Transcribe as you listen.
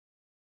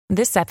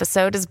This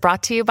episode is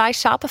brought to you by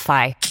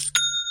Shopify.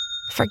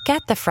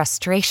 Forget the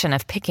frustration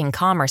of picking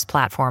commerce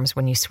platforms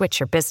when you switch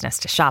your business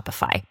to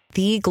Shopify,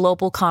 the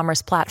global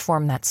commerce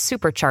platform that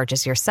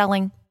supercharges your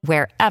selling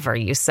wherever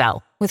you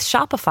sell. With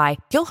Shopify,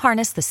 you'll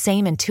harness the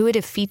same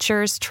intuitive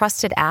features,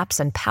 trusted apps,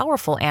 and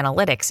powerful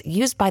analytics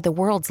used by the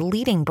world's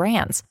leading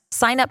brands.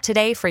 Sign up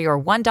today for your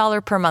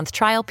 $1 per month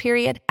trial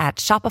period at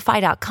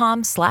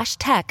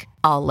shopify.com/tech,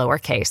 all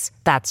lowercase.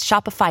 That's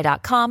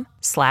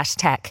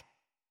shopify.com/tech.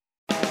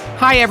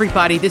 Hi,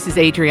 everybody. This is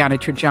Adriana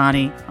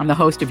Trajani. I'm the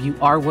host of You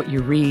Are What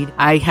You Read.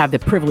 I have the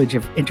privilege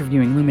of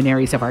interviewing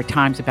luminaries of our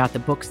times about the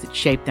books that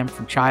shaped them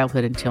from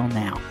childhood until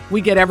now.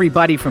 We get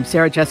everybody from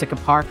Sarah Jessica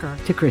Parker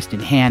to Kristen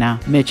Hanna,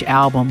 Mitch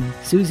Albom,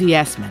 Susie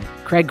Essman,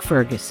 Craig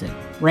Ferguson,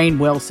 Rainn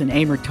Wilson,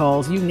 Amor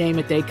Tolls, you name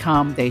it, they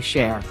come, they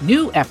share.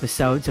 New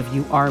episodes of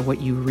You Are What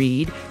You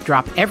Read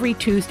drop every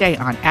Tuesday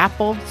on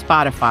Apple,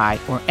 Spotify,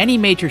 or any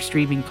major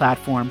streaming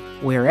platform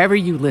wherever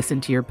you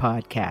listen to your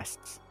podcasts.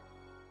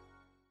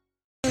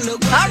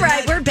 All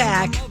right, we're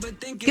back.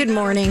 Good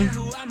morning.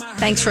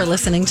 Thanks for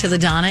listening to the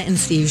Donna and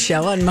Steve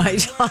show on My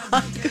Talk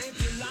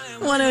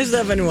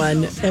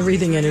 1071,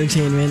 Everything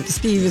Entertainment.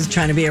 Steve is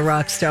trying to be a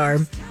rock star.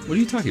 What are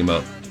you talking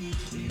about?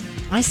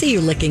 I see you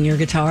licking your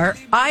guitar.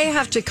 I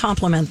have to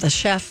compliment the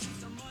chef.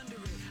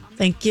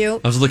 Thank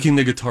you. I was licking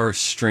the guitar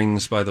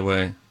strings, by the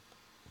way.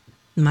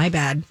 My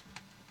bad.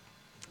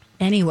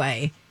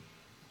 Anyway,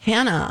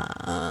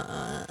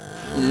 Hannah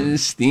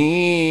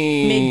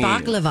Steve made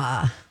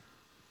baklava.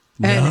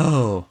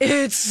 No. And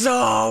it's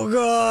so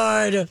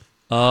good.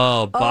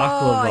 Oh,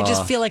 baklava. Oh, I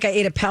just feel like I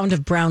ate a pound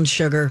of brown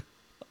sugar.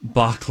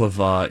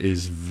 Baklava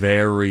is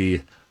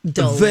very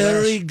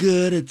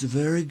good. It's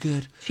very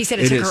good. She said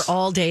it took her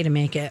all day to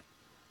make it.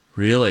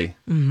 Really?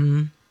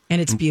 Mm-hmm.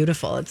 And it's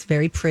beautiful. It's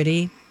very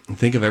pretty. And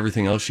think of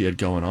everything else she had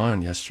going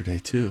on yesterday,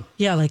 too.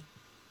 Yeah, like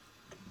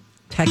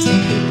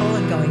texting people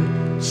and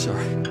going,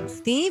 sorry.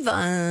 Steve,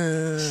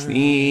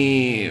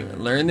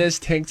 learn this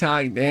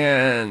TikTok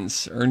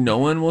dance or no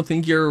one will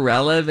think you're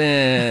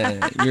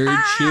relevant. You're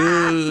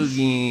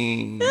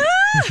choosing.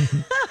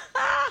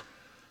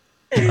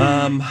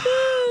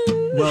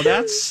 Well,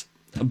 that's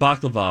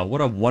baklava.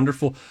 What a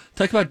wonderful...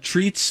 Talk about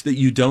treats that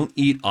you don't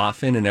eat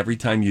often, and every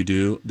time you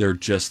do, they're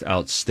just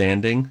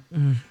outstanding.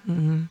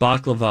 Mm-hmm.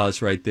 Baklava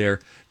is right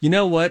there. You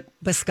know what?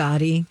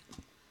 Biscotti.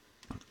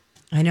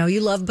 I know you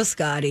love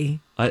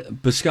biscotti.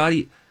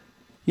 Biscotti...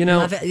 You know,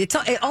 love it. It's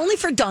only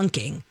for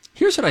dunking.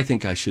 Here's what I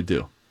think I should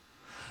do.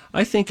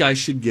 I think I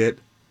should get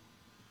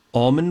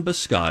almond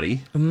biscotti,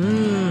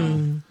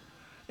 and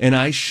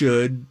I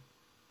should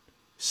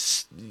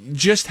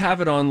just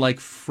have it on like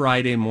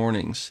Friday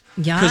mornings.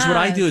 Yeah. Because what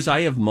I do is I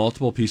have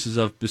multiple pieces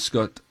of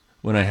biscuit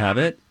when I have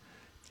it,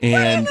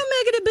 and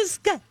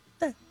biscuit.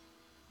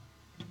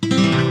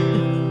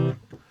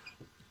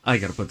 I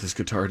got to put this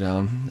guitar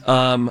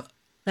down.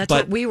 That's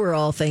what we were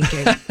all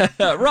thinking.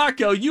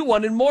 Rocco, you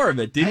wanted more of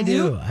it, didn't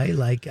you? I do.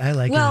 I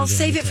like. Well,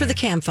 save it for the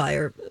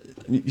campfire.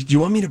 Do you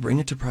want me to bring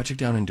it to Project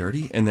Down and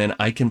Dirty, and then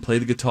I can play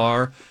the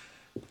guitar?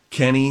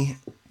 Kenny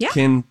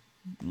can.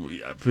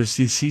 Does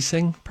he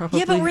sing probably?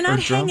 Yeah, but we're not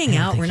hanging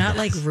out. We're not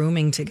like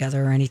rooming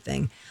together or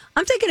anything.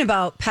 I'm thinking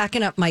about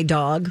packing up my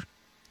dog.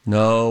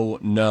 No.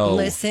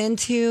 Listen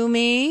to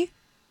me.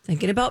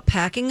 Thinking about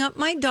packing up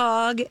my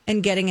dog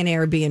and getting an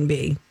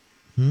Airbnb.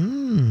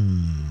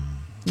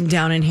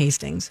 Down in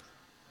Hastings.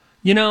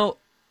 You know,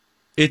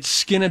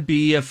 it's going to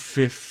be about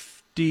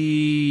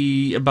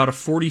a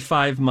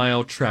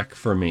 45-mile trek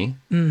for me.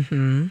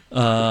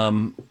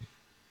 Mm-hmm.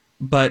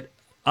 But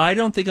I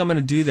don't think I'm going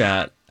to do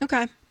that.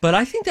 Okay. But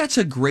I think that's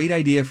a great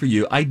idea for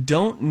you. I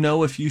don't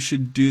know if you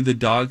should do the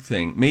dog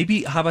thing.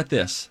 Maybe, how about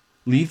this?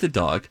 Leave the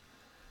dog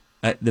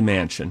at the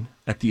mansion,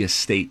 at the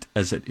estate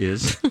as it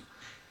is.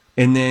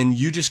 And then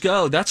you just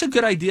go. That's a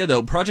good idea,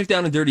 though. Project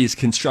Down and Dirty is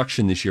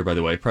construction this year, by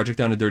the way. Project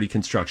Down and Dirty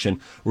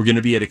construction. We're going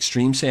to be at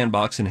Extreme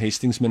Sandbox in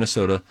Hastings,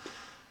 Minnesota.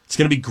 It's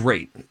going to be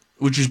great,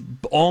 which is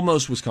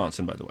almost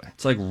Wisconsin, by the way.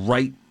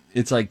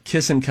 It's like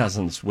kissing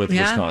cousins with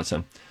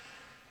Wisconsin.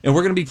 And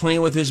we're going to be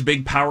playing with this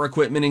big power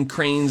equipment and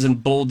cranes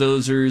and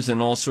bulldozers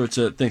and all sorts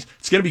of things.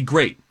 It's going to be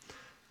great.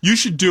 You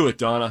should do it,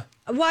 Donna.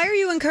 Why are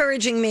you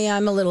encouraging me?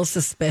 I'm a little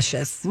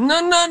suspicious.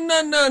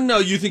 No.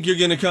 You think you're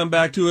going to come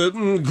back to a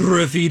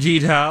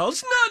graffitied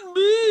house? Not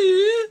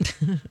me.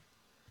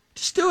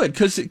 Just do it.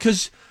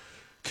 Because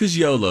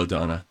YOLO,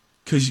 Donna.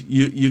 Because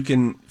you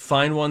can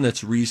find one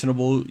that's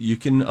reasonable. You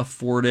can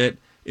afford it.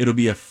 It'll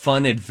be a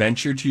fun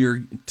adventure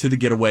to the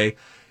getaway.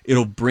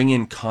 It'll bring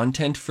in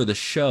content for the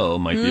show.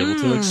 Might be able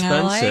to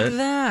expense it. I like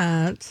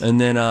that.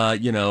 And then,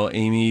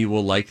 Amy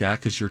will like that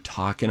because you're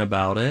talking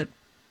about it.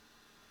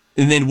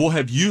 And then we'll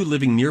have you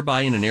living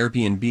nearby in an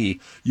Airbnb.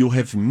 You'll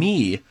have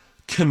me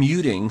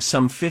commuting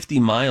some 50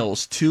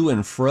 miles to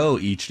and fro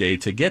each day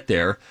to get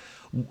there.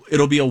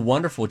 It'll be a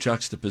wonderful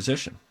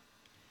juxtaposition.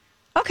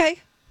 Okay.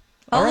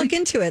 I'll look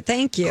into it.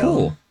 Thank you.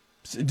 Cool.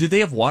 Do they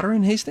have water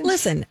in Hastings?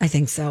 Listen, I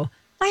think so.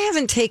 I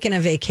haven't taken a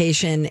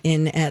vacation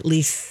in at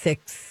least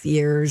 6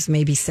 years,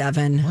 maybe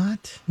 7.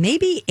 What?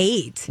 Maybe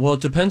 8. Well,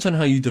 it depends on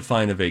how you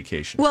define a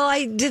vacation. Well,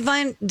 I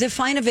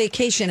define a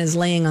vacation as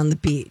laying on the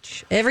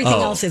beach. Everything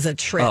else is a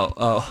trip.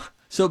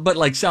 So, but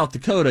like South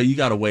Dakota, you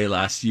got away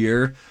last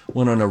year,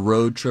 went on a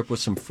road trip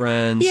with some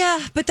friends.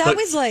 Yeah, but that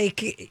was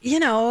like,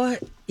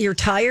 you're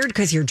tired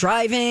because you're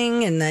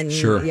driving and then,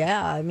 Sure.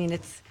 Yeah, I mean,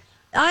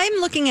 I'm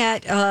looking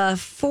at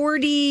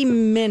 40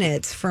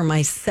 minutes for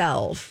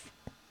myself,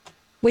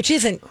 which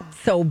isn't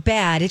so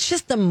bad. It's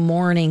just the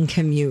morning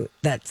commute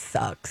that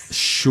sucks.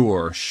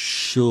 Sure.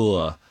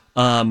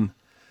 I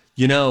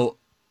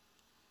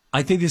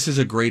think this is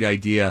a great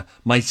idea.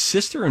 My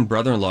sister and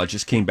brother-in-law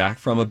just came back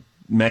from a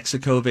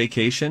Mexico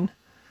vacation,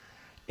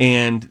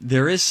 and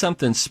there is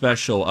something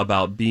special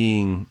about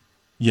being,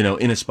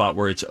 in a spot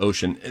where it's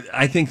ocean.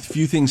 I think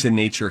few things in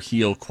nature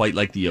heal quite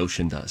like the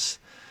ocean does.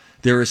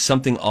 There is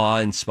something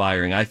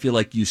awe-inspiring. I feel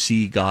like you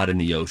see God in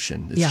the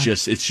ocean.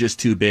 It's just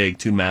too big,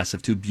 too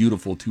massive, too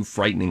beautiful, too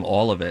frightening,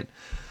 all of it,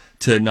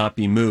 to not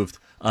be moved.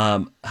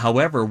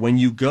 However, when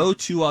you go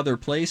to other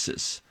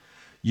places,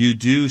 you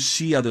do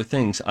see other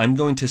things. I'm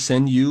going to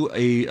send you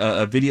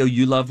a video.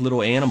 You love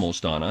little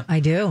animals, Donna. I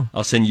do.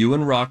 I'll send you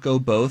and Rocco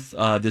both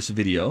this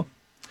video.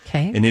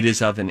 Okay. And it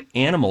is of an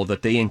animal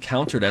that they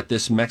encountered at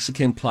this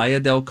Mexican Playa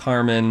del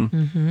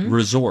Carmen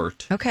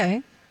resort.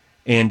 Okay.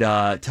 And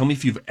tell me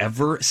if you've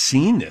ever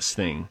seen this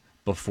thing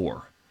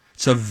before.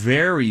 It's a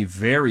very,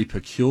 very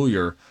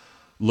peculiar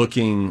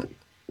looking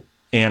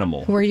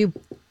animal. Who are you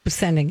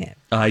sending it?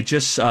 I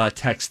just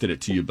texted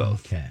it to you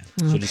both. Okay.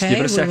 So just give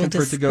it a second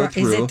for it to go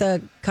through. Is it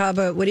the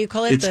Cabo? What do you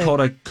call it? It's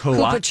called a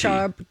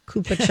coati.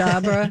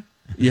 Cupacabra.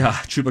 Yeah,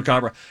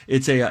 chupacabra.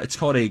 It's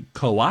called a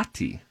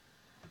coati,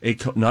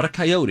 not a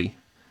coyote,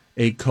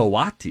 a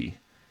coati,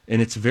 and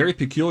it's very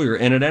peculiar.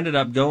 And it ended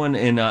up going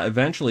and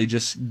eventually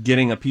just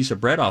getting a piece of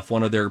bread off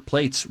one of their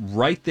plates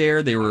right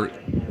there. They were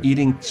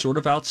eating sort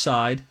of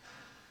outside,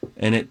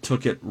 and it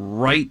took it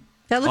right.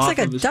 That looks off like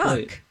a of his duck.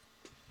 plate.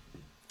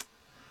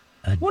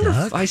 A I wonder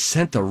duck? if I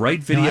sent the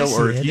right video, I see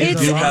or if it. you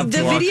do have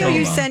The video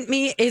you glaucoma. sent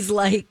me is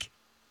like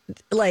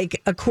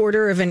a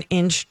quarter of an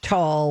inch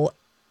tall.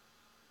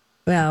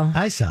 Well,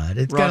 I saw it.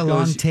 It's got a long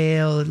Rocco's-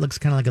 tail. It looks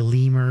kind of like a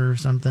lemur or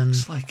something.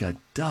 It's like a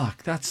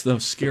duck. That's the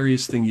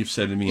scariest thing you've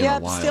said to me in a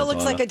while. still looks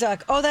Donna. like a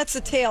duck. Oh, that's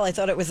the tail. I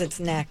thought it was its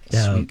neck.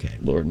 Oh, Sweet okay.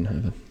 Lord in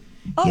heaven.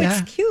 Oh, Yeah.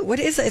 it's cute. What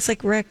is it? It's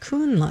like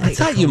raccoon-like. I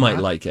thought you might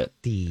like it.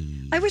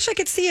 I wish I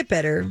could see it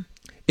better.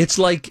 It's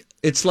like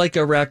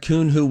a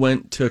raccoon who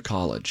went to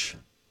college.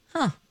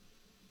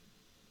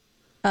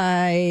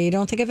 I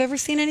don't think I've ever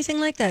seen anything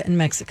like that in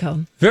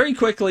Mexico. Very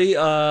quickly,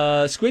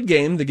 Squid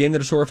Game, the game that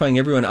is horrifying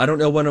everyone. I don't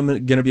know when I'm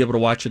going to be able to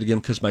watch it again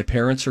because my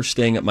parents are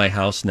staying at my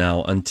house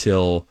now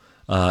until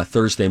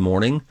Thursday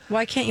morning.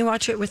 Why can't you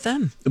watch it with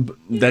them?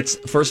 That's,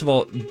 first of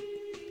all,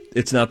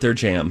 it's not their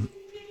jam.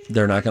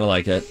 They're not going to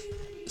like it.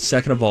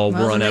 Second of all,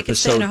 Well, we're on then they could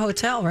stay in a episode.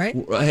 hotel, right?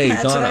 Hey,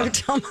 That's what I Donna. would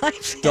tell my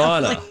family.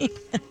 Donna.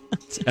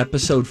 It's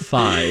episode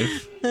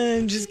 5.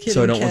 I'm just kidding.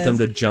 So I don't want them Kev.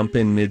 to jump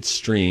in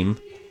midstream.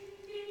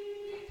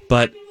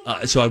 But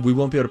we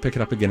won't be able to pick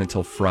it up again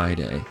until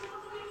Friday. All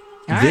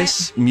right.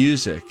 This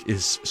music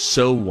is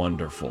so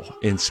wonderful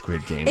in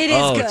Squid Game. It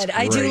is it's good.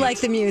 I do great. like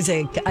the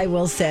music, I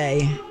will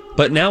say.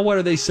 But now what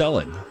are they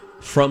selling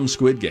from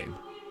Squid Game?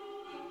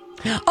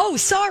 Oh,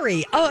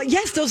 sorry. Oh,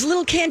 yes, those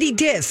little candy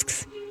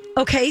discs.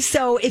 Okay,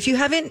 so if you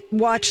haven't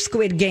watched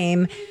Squid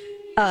Game,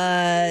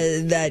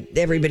 that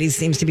everybody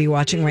seems to be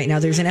watching right now,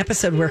 there's an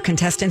episode where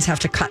contestants have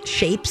to cut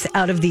shapes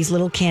out of these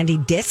little candy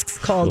discs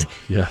called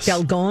yes.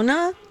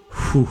 Dalgona,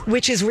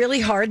 which is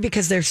really hard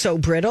because they're so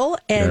brittle.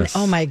 And Yes.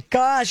 oh my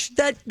gosh,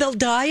 that they'll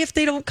die if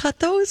they don't cut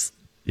those.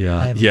 Yeah,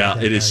 haven't yeah, got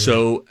it that is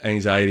so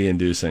anxiety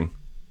inducing.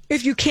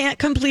 If you can't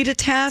complete a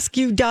task,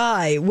 you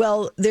die.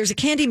 Well, there's a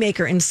candy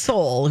maker in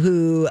Seoul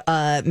who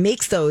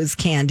makes those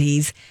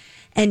candies.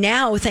 And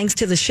now, thanks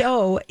to the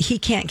show, he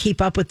can't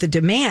keep up with the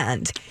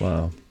demand.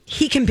 Wow.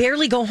 He can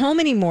barely go home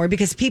anymore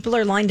because people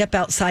are lined up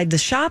outside the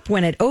shop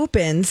when it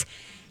opens.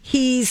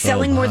 He's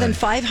selling more than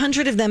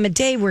 500 of them a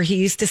day where he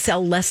used to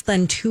sell less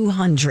than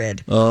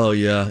 200. Oh,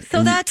 yeah.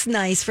 So that's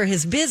nice for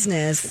his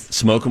business.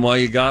 Smoke them while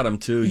you got them,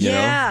 too, you know?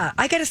 Yeah.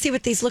 I got to see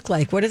what these look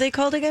like. What are they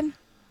called again?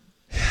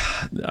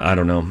 I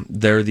don't know.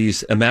 They're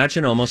these,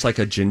 imagine almost like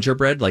a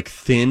gingerbread, like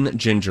thin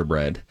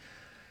gingerbread.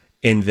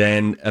 And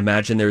then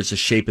imagine there's a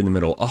shape in the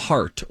middle, a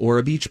heart or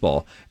a beach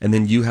ball. And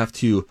then you have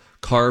to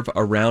carve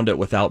around it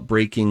without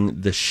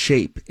breaking the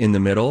shape in the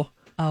middle.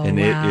 Oh, and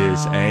it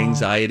is wow.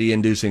 anxiety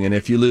inducing. And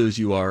if you lose,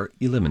 you are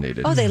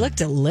eliminated. Oh, they look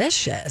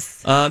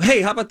delicious.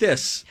 Hey, how about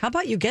this? How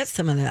about you get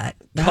some of that?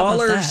 How about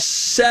Caller that?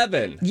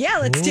 7. Yeah,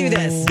 let's do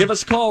this. Give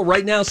us a call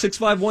right now,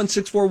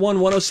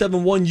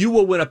 651-641-1071. You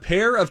will win a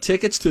pair of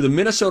tickets to the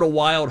Minnesota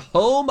Wild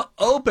home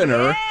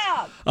opener.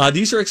 Yeah.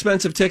 These are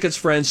expensive tickets,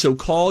 friends, so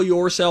call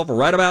yourself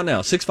right about now,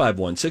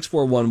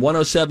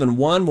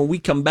 651-641-1071. When we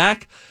come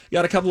back,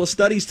 got a couple of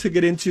studies to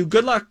get into.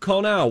 Good luck.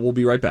 Call now. We'll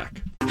be right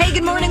back. Hey,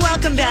 good morning.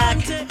 Welcome back.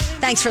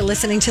 Thanks for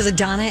listening to the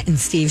Donna and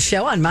Steve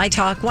Show on My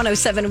Talk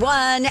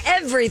 107.1,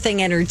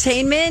 Everything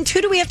Entertainment.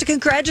 Who do we have to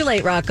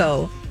congratulate,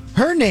 Rocco?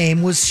 Her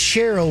name was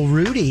Cheryl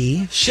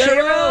Rudy.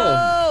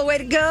 Cheryl! Way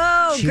to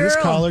go, She girl. was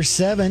caller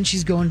 7.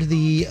 She's going to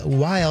the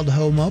Wild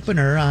home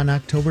opener on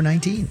October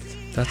 19th.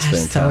 That's So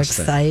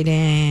fantastic.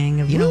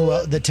 exciting. You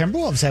know, the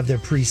Timberwolves have their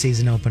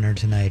preseason opener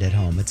tonight at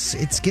home.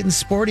 It's getting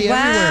sporty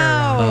everywhere.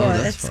 Wow, Oh,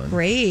 that's that's fun.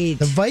 great.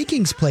 The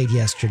Vikings played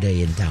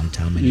yesterday in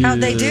downtown Minneapolis. How'd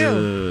they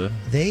do?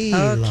 They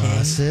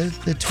lost it.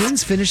 The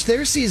Twins finished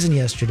their season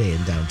yesterday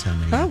in downtown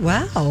Oh,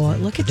 Minneapolis. wow.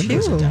 Look at The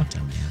Timberwolves in you.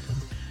 downtown Minneapolis.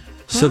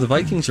 So the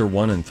Vikings are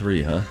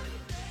 1-3, huh?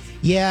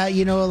 Yeah,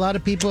 a lot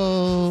of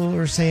people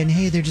are saying,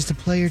 hey, they're just a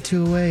play or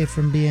two away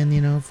from being,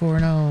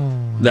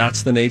 4-0.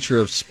 That's the nature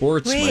of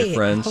sports, my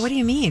friends. What do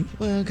you mean?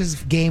 Well, because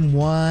game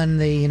 1,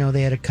 they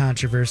had a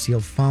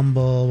controversial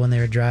fumble when they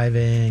were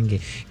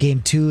driving.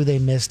 Game 2, they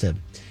missed a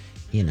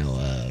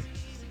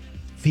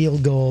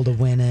field goal to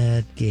win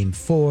it. Game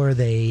 4,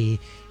 there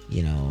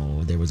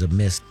was a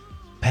missed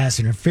pass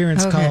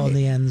interference call in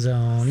the end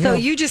zone. So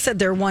you just said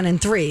they're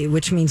 1-3,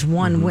 which means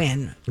one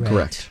win. Right.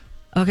 Correct.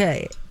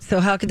 Okay. So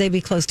how could they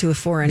be close to a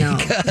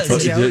 4-0? That's a Well,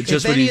 joke.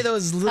 just If what any he- of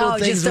those little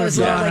things just those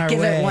were little, gone like, our give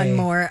way. it one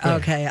more. Yeah.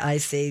 Okay, I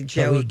see. But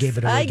Jokes. we gave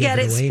it away, I get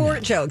gave it. it away Sport now.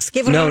 jokes.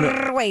 Give it No.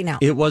 away now.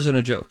 It wasn't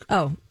a joke.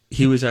 Oh.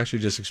 He was actually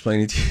just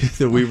explaining to you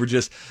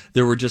that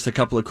there were just a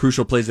couple of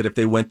crucial plays that if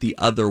they went the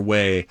other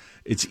way,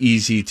 it's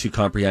easy to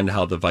comprehend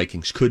how the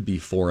Vikings could be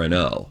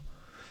 4-0.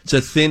 It's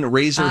a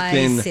razor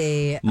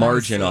thin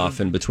margin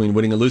often between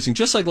winning and losing.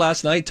 Just like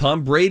last night,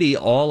 Tom Brady,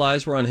 all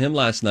eyes were on him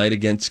last night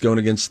going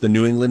against the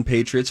New England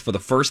Patriots for the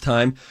first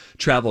time,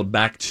 traveled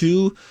back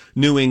to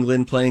New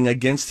England playing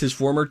against his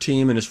former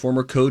team and his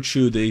former coach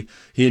who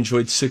he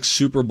enjoyed 6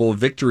 Super Bowl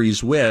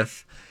victories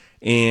with,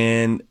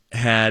 and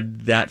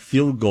had that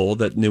field goal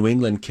that New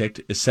England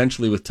kicked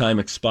essentially with time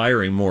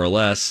expiring, more or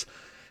less.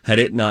 Had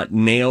it not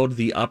nailed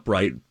the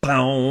upright,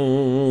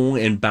 boom,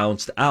 and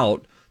bounced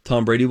out,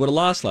 Tom Brady would have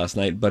lost last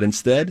night, but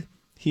instead,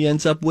 he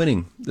ends up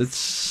winning.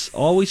 It's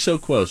always so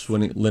close.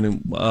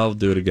 Winning, I'll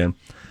do it again.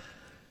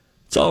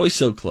 It's always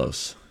so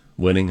close.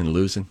 Winning and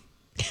losing.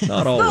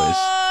 Not always.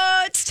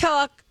 Let's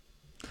talk.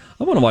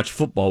 I want to watch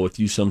football with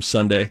you some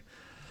Sunday.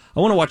 I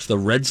want to watch the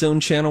Red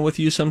Zone channel with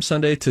you some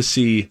Sunday to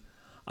see.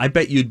 I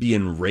bet you'd be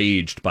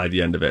enraged by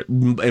the end of it.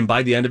 And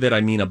by the end of it,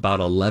 I mean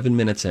about 11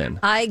 minutes in.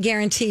 I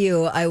guarantee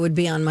you I would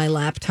be on my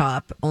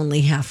laptop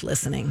only half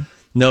listening.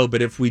 No,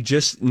 but if it's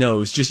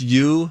just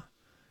you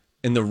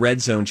and the Red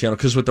Zone channel.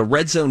 Because what the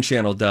Red Zone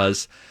channel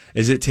does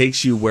is it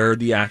takes you where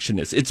the action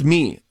is. It's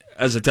me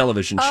as a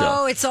television show.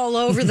 Oh, it's all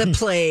over the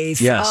place.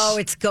 Yes. Oh,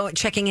 it's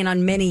checking in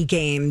on many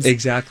games.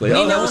 Exactly.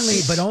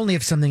 But only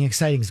if something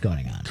exciting is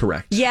going on.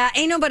 Correct. Yeah,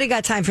 ain't nobody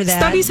got time for that.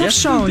 Studies have Yes,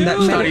 shown we that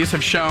do. studies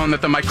have shown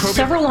that the microbial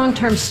Several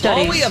long-term All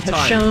studies we have have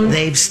time. shown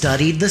They've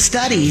studied the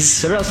studies.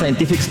 Several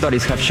scientific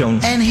studies have shown.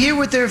 And here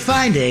with their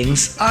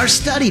findings are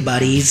study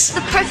buddies,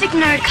 The perfect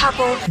nerd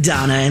couple.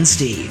 Donna and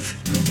Steve.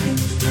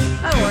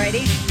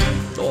 Alrighty.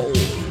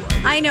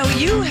 I know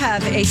you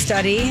have a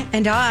study,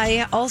 and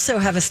I also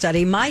have a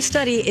study. My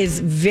study is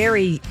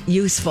very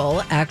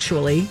useful,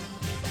 actually,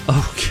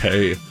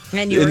 Okay.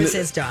 and yours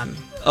is dumb.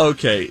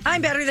 Okay.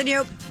 I'm better than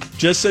you.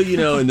 Just so you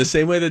know, in the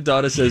same way that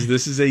Donna says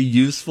this is a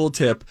useful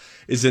tip,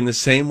 is in the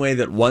same way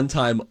that one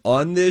time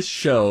on this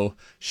show,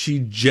 she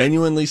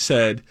genuinely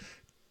said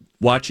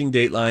watching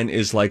Dateline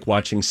is like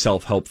watching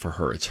self-help for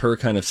her. It's her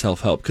kind of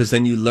self-help, because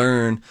then you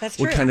learn That's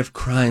what true. kind of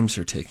crimes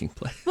are taking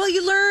place. Well,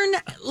 you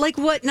learn like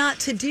what not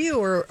to do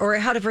or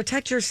how to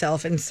protect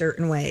yourself in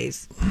certain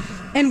ways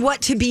and what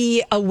to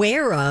be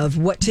aware of,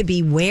 what to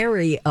be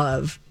wary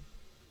of.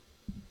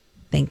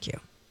 Thank you.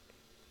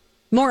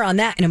 More on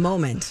that in a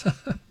moment.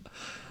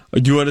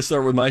 Do you want to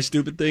start with my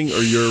stupid thing or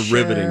your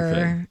riveting thing?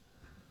 Sure.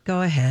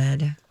 Go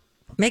ahead.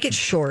 Make it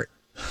short.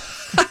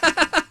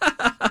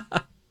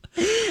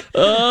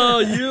 Oh,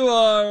 you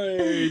are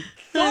a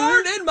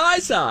thorn in my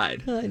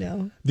side. I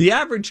know. The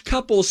average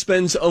couple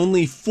spends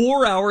only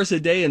 4 hours a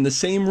day in the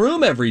same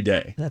room every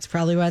day. That's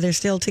probably why they're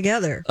still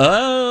together.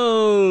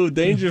 Oh,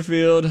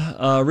 Dangerfield.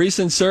 A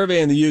recent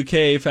survey in the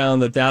UK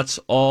found that that's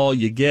all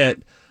you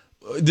get.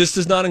 This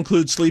does not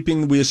include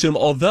sleeping, we assume,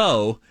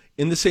 although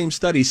in the same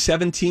study,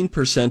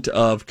 17%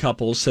 of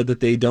couples said that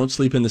they don't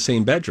sleep in the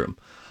same bedroom,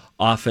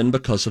 often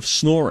because of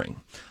snoring.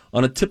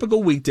 On a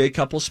typical weekday,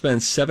 couples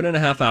spend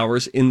 7.5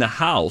 hours in the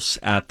house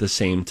at the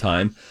same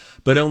time,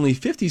 but only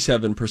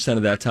 57%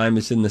 of that time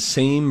is in the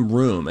same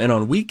room. And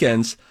on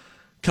weekends,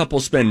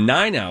 couples spend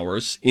 9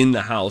 hours in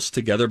the house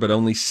together, but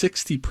only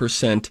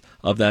 60%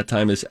 of that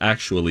time is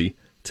actually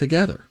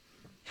together.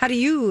 How do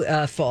you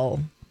fall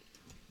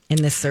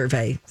in this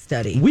survey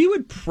study? We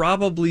would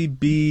probably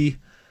be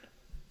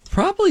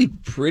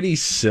pretty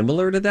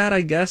similar to that,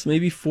 I guess.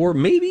 Maybe 4,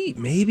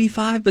 maybe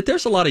 5. But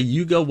there's a lot of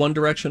you go one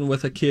direction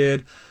with a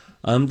kid.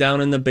 I'm down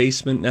in the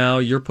basement now.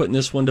 You're putting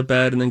this one to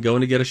bed and then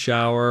going to get a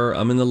shower.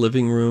 I'm in the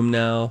living room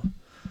now.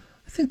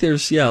 I think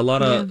there's a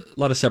lot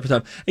of separate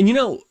time. And you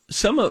know,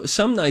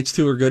 some nights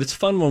too are good. It's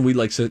fun when we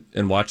like sit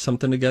and watch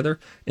something together,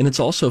 and it's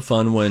also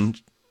fun when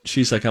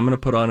she's like, I'm going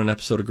to put on an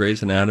episode of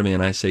Grey's Anatomy.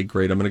 And I say,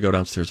 great, I'm going to go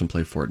downstairs and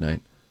play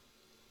Fortnite.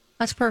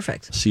 That's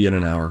perfect. See you in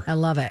an hour. I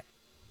love it.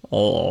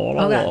 Oh,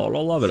 I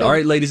love it. All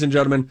right, ladies and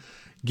gentlemen,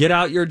 get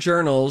out your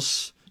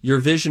journals, your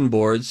vision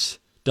boards.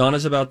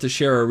 Donna's about to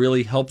share a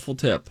really helpful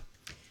tip.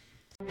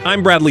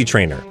 I'm Bradley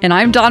Trainer. And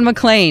I'm Don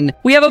McClain.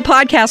 We have a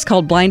podcast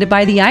called Blinded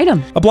by the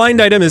Item. A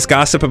blind item is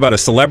gossip about a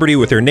celebrity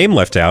with their name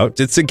left out.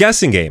 It's a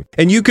guessing game,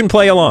 and you can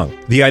play along.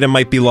 The item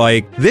might be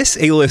like, this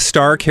A-list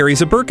star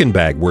carries a Birkin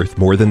bag worth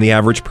more than the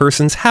average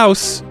person's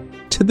house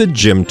to the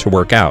gym to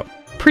work out.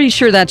 Pretty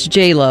sure that's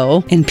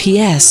J-Lo. And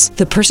P.S.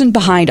 the person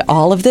behind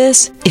all of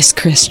this is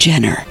Kris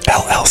Jenner,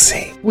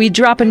 LLC. We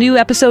drop a new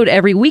episode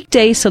every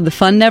weekday so the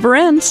fun never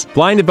ends.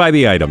 Blinded by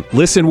the Item.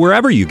 Listen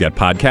wherever you get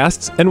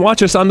podcasts and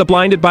watch us on the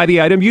Blinded by the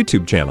Item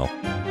YouTube channel.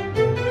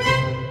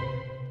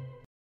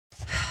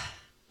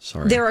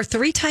 Sorry. There are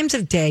 3 times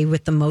of day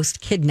with the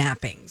most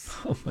kidnappings.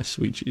 Oh, my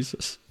sweet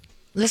Jesus.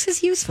 This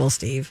is useful,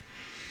 Steve.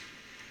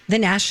 The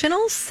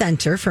National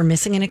Center for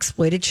Missing and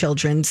Exploited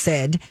Children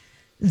said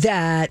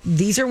that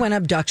these are when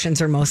abductions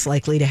are most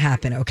likely to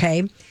happen,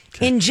 okay?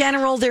 In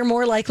general, they're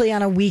more likely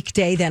on a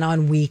weekday than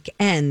on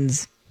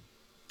weekends.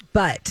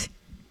 But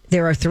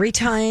there are 3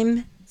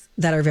 times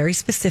that are very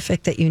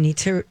specific that you need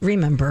to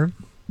remember.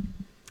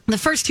 The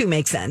first 2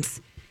 make sense.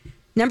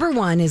 Number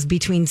 1 is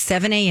between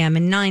 7 a.m.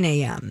 and 9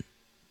 a.m.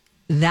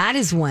 That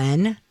is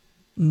when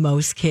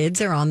most kids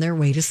are on their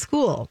way to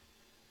school.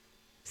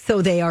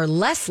 So they are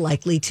less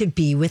likely to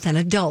be with an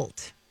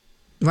adult.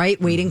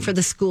 Right? Waiting for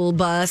the school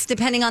bus,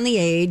 depending on the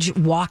age,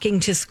 walking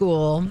to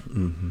school.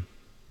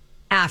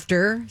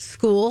 After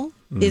school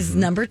is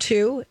number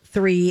 2,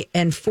 3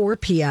 and 4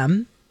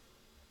 p.m.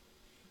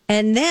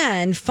 And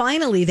then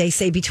finally, they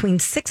say between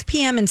 6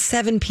 p.m. and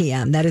 7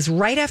 p.m. That is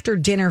right after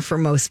dinner for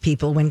most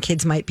people when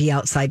kids might be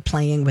outside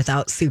playing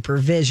without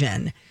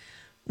supervision.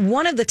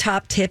 One of the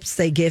top tips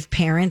they give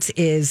parents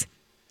is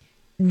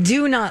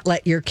do not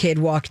let your kid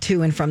walk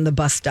to and from the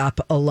bus stop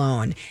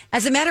alone.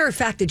 As a matter of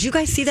fact, did you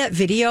guys see that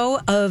video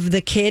of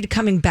the kid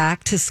coming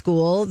back to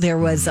school? There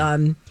was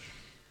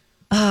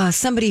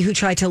somebody who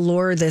tried to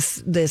lure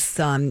this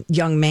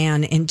young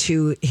man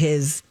into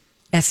his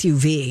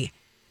SUV,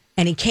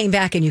 and he came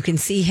back, and you can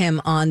see him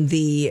on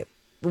the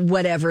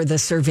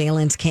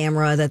surveillance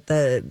camera that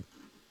the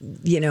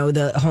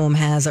home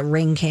has, a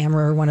Ring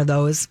camera or one of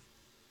those,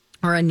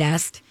 or a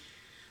Nest.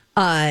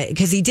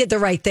 Because he did the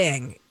right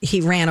thing. He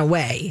ran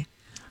away.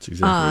 That's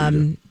exactly what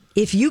he did.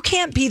 If you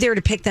can't be there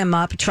to pick them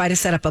up, try to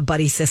set up a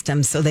buddy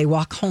system so they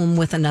walk home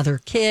with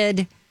another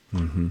kid,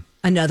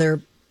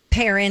 another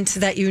parent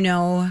that you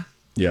know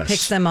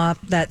picks them up,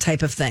 that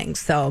type of thing.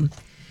 So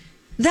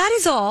that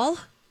is all.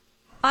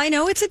 I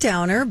know it's a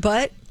downer,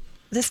 but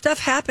this stuff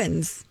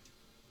happens.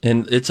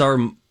 And it's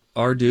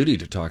our duty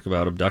to talk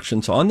about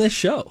abductions on this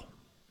show.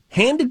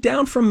 Handed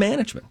down from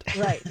management.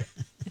 Right.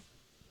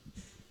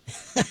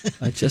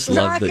 I just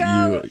love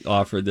that you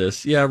offered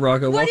this. Yeah,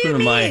 Rocco, welcome to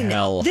my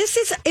hell. This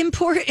is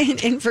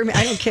important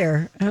information. I don't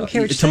care. I don't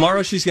care what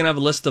tomorrow she's going to have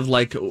a list of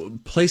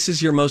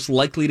places you're most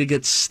likely to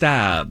get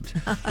stabbed,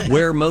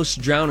 where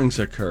most drownings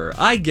occur.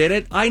 I get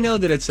it. I know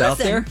that it's out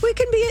there. We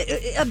can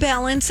be a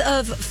balance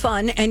of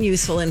fun and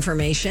useful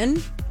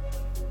information.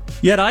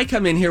 Yet I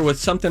come in here with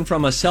something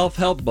from a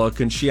self-help book,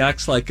 and she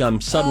acts like I'm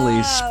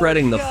suddenly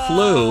spreading the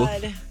flu.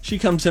 She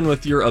comes in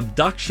with your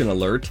abduction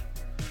alert.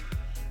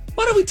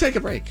 Why don't we take a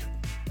break?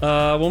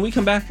 When we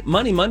come back,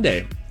 Money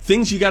Monday.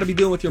 Things you got to be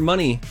doing with your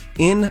money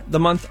in the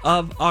month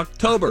of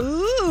October,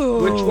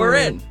 which we're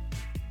in.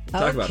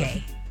 We'll talk about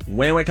it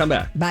when we come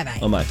back. Bye-bye.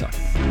 On My Talk.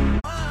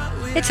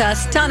 It's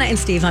us, Donna and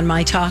Steve on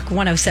My Talk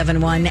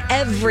 107.1.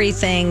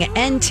 Everything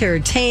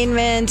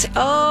Entertainment.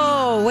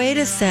 Oh, wait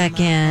a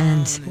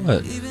second.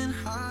 What?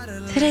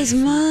 Today's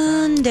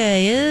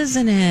Monday,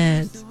 isn't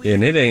it?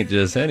 And it ain't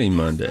just any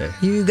Monday.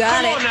 You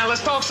got it. Come on now,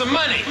 let's talk some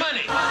money.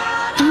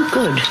 Oh,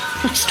 good.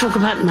 Let's talk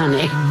about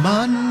money.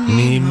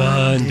 Money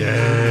Monday.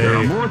 There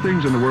are more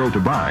things in the world to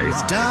buy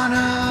It's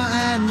Donna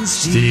and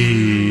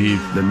Steve.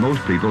 than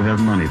most people have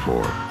money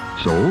for.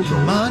 So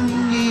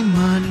Money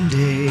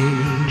Monday.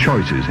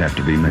 choices have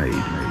to be made.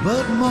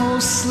 But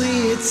mostly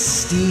it's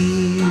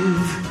Steve.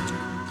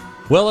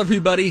 Well,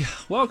 everybody,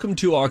 welcome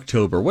to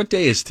October. What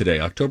day is today?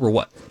 October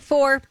what?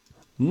 4.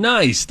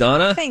 Nice,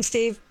 Donna. Thanks,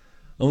 Steve.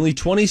 Only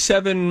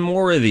 27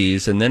 more of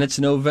these, and then it's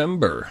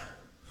November.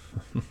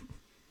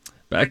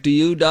 Back to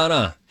you,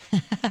 Donna.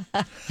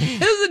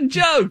 It was a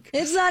joke.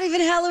 It's not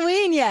even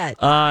Halloween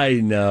yet.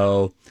 I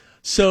know.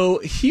 So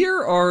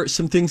here are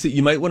some things that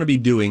you might want to be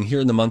doing here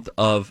in the month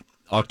of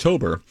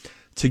October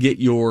to get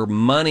your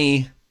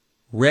money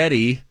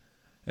ready.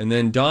 And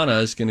then Donna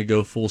is going to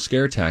go full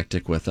scare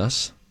tactic with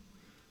us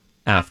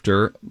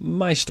after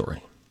my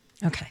story.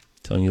 Okay.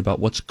 Telling you about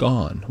what's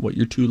gone, what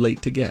you're too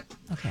late to get.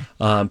 Okay.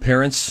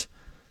 Parents,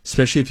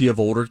 especially if you have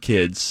older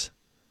kids,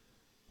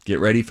 get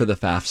ready for the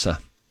FAFSA.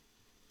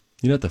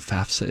 You know what the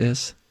FAFSA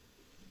is?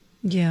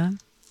 Yeah.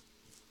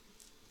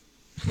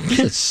 What does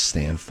it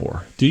stand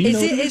for? Do you know?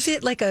 Is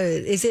it like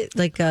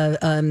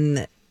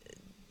a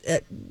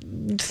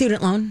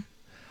student loan?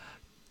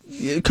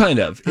 Kind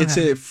of. Okay. It's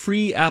a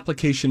free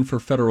application for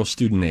federal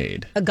student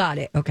aid. Got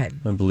it. Okay.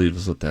 I believe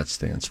is what that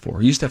stands for.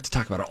 I used to have to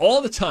talk about it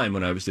all the time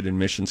when I was an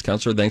admissions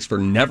counselor. Thanks for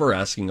never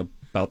asking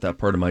about that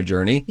part of my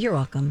journey. You're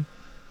welcome.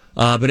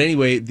 But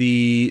anyway,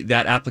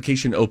 that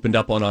application opened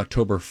up on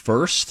October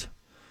 1st.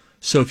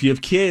 So if you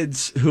have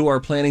kids who are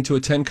planning to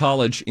attend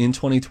college in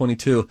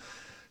 2022,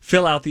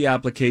 fill out the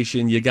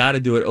application. You got to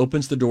do it.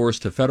 Opens the doors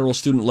to federal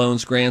student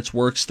loans, grants,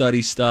 work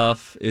study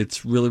stuff.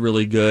 It's really,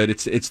 really good.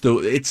 It's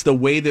the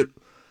way that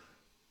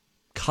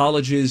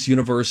colleges,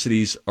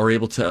 universities are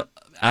able to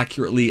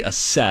accurately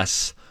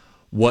assess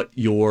what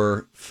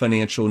your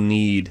financial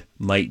need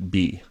might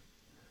be.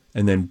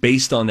 And then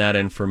based on that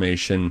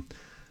information,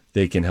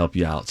 they can help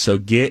you out. So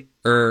get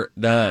her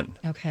done.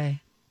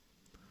 Okay.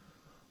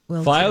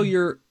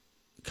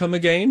 Come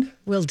again?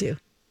 Will do.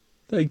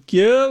 Thank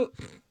you.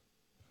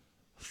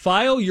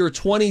 File your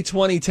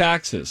 2020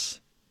 taxes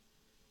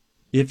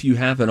if you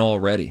haven't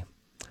already.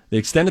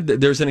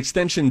 There's an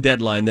extension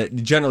deadline that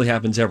generally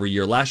happens every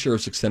year. Last year it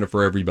was extended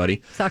for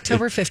everybody. It's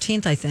October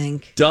 15th, I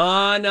think.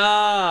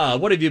 Donna,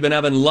 what have you been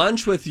having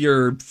lunch with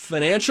your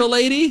financial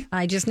lady?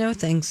 I just know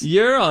things.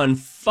 You're on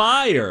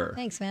fire.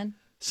 Thanks, man.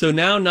 So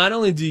now not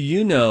only do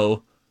you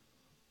know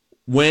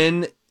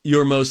when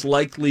you're most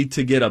likely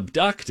to get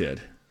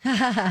abducted,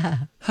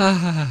 but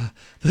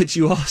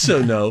you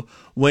also know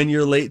when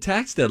your late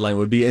tax deadline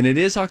would be. And it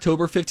is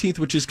October 15th,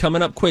 which is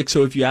coming up quick.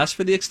 So if you ask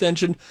for the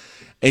extension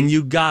and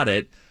you got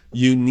it,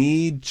 you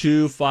need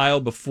to file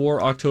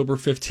before October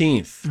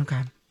 15th.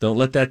 Okay. Don't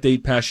let that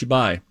date pass you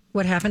by.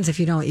 What happens if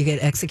you don't? You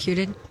get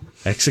executed?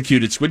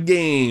 Executed Squid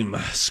Game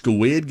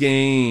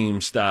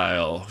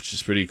style, which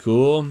is pretty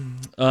cool.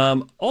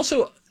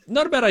 Also,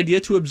 not a bad idea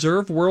to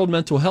observe World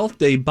Mental Health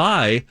Day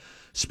by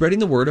spreading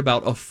the word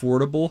about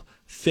affordable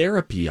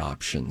therapy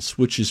options,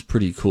 which is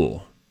pretty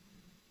cool.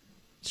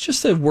 It's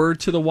just a word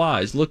to the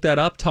wise. Look that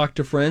up, talk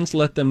to friends,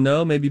 let them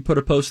know, maybe put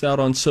a post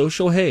out on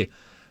social. Hey,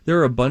 there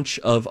are a bunch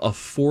of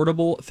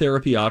affordable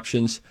therapy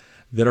options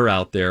that are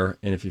out there,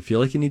 and if you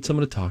feel like you need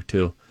someone to talk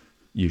to,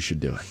 you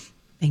should do it.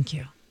 Thank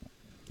you.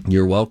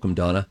 You're welcome,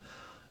 Donna.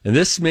 And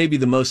this may be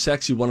the most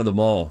sexy one of them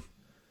all.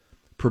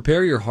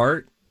 Prepare your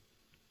heart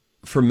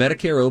for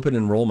Medicare open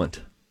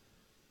enrollment.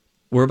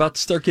 We're about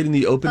to start getting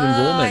the open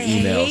enrollment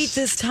emails. I hate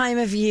this time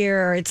of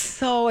year. It's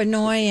so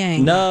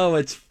annoying. No,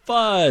 it's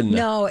fun.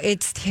 No,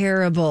 it's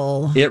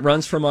terrible. It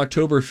runs from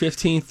October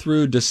 15th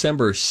through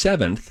December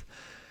 7th.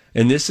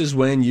 And this is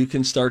when you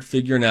can start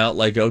figuring out,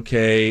 like,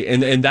 okay,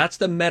 and that's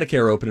the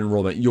Medicare open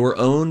enrollment. Your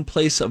own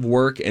place of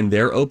work and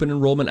their open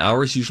enrollment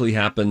hours usually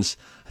happens,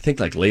 I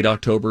think, like late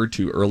October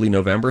to early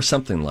November,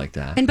 something like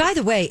that. And by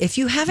the way, if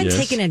you haven't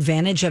taken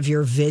advantage of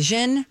your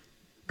vision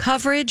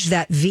coverage,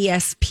 that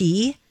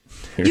VSP,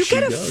 you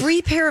get a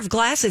free pair of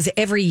glasses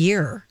every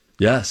year.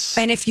 Yes.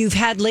 And if you've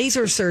had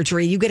laser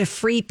surgery, you get a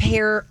free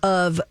pair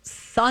of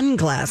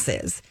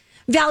sunglasses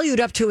valued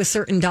up to a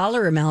certain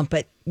dollar amount.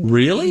 But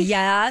really?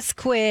 Yes,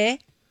 I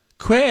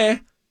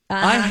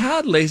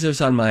had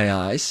lasers on my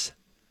eyes.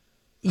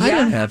 Yeah. I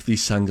don't have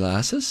these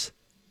sunglasses.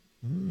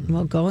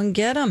 Well, go and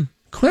get them.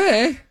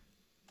 Thank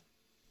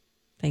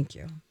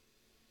you.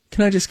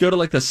 Can I just go to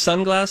like the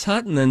Sunglass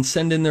Hut and then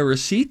send in the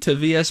receipt to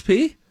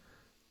VSP?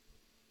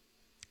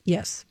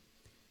 Yes.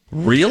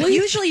 Really?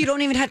 Usually you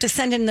don't even have to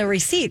send in the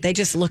receipt. They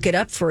just look it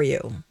up for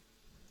you.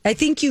 I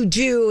think you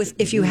do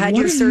if you had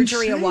your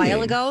surgery a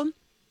while ago.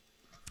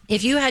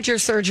 If you had your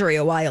surgery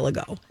a while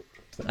ago.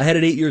 I had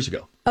it 8 years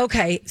ago.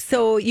 Okay,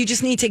 so you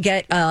just need to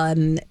get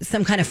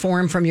some kind of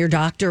form from your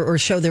doctor or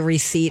show the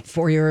receipt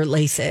for your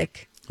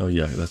LASIK. Oh,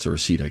 yeah, that's a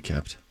receipt I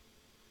kept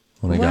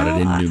when I got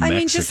it in New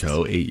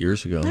Mexico 8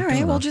 years ago. All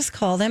right, well, just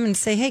call them and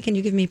say, hey, can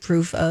you give me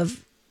proof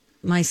of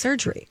my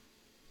surgery?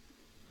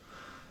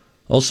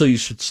 Also, you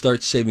should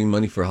start saving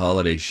money for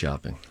holiday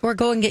shopping. Or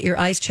go and get your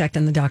eyes checked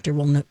and the doctor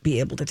will be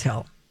able to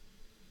tell.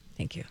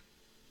 Thank you.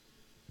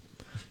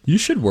 You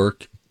should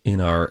work in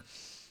our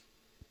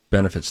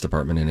benefits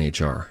department in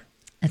HR.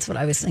 That's what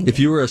I was thinking. If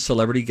you were a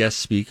celebrity guest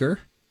speaker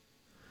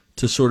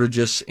to sort of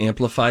just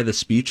amplify the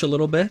speech a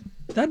little bit,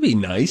 that'd be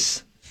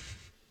nice.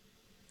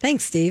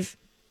 Thanks, Steve.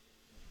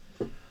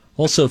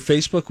 Also,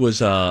 Facebook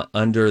was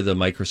under the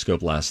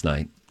microscope last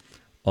night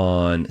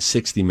on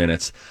 60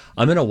 Minutes.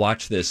 I'm going to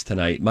watch this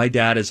tonight. My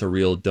dad is a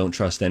real don't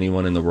trust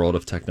anyone in the world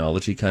of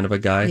technology kind of a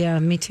guy. Yeah,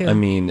 me too. I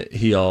mean,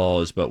 he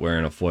all is but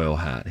wearing a foil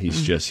hat.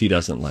 He's just, he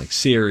doesn't like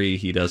Siri.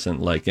 He doesn't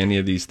like any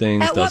of these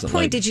things. At what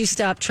point did you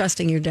stop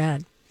trusting your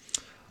dad?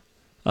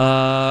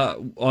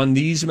 On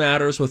these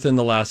matters within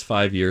the last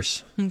 5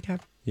 years. Okay.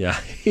 Yeah,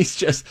 he's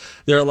just,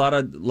 there are a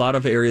lot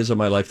of areas of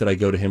my life that I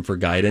go to him for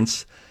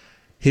guidance.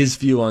 His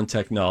view on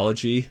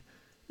technology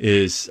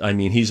is, I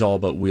mean, he's all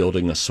but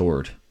wielding a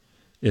sword.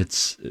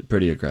 It's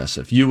pretty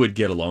aggressive. You would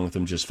get along with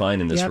him just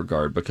fine in this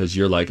regard because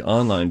you're like,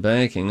 online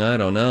banking, I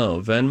don't know.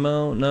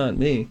 Venmo, not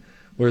me.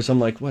 Whereas I'm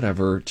like,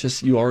 whatever,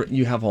 just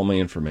you have all my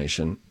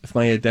information. If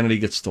my identity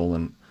gets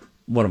stolen,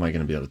 what am I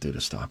going to be able to do to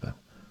stop it?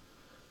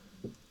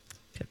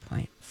 Good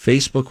point.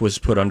 Facebook was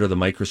put under the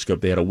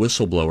microscope. They had a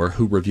whistleblower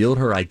who revealed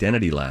her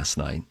identity last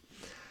night.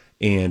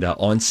 and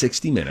on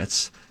 60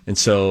 Minutes. And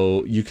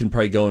so you can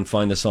probably go and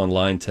find this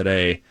online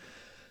today.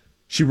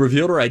 She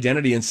revealed her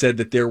identity and said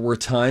that there were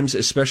times,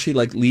 especially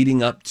like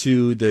leading up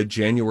to the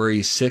January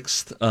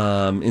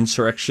 6th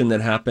insurrection that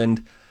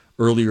happened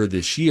earlier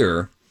this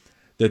year,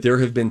 that there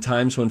have been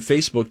times when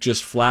Facebook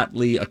just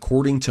flatly,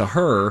 according to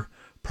her,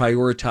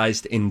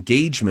 prioritized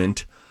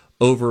engagement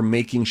over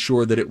making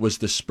sure that it was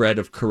the spread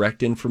of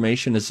correct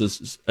information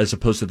as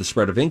opposed to the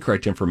spread of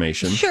incorrect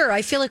information. Sure,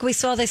 I feel like we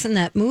saw this in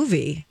that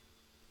movie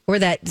or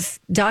that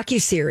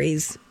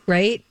docuseries,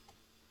 right?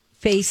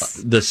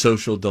 The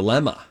Social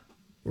Dilemma.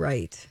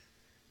 Right.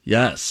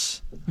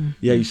 Yes. Mm-hmm.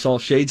 Yeah, you saw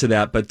shades of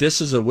that. But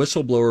this is a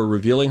whistleblower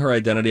revealing her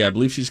identity. I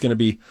believe she's going to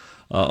be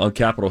on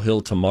Capitol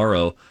Hill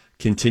tomorrow,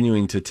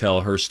 continuing to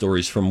tell her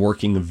stories from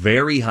working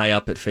very high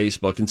up at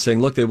Facebook and saying,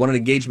 look, they wanted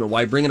engagement.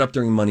 Why bring it up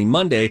during Money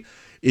Monday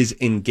is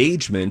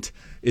engagement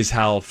is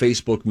how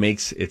Facebook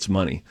makes its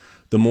money.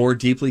 The more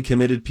deeply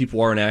committed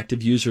people are and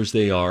active users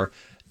they are,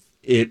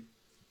 it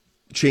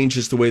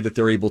changes the way that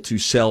they're able to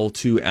sell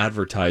to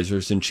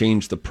advertisers and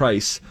change the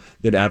price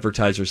that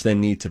advertisers then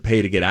need to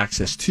pay to get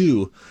access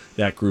to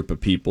that group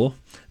of people.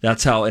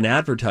 That's how an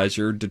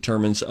advertiser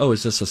determines,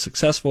 is this a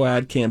successful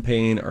ad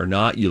campaign or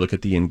not? You look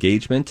at the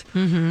engagement.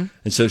 Mm-hmm.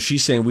 And so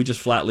she's saying we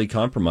just flatly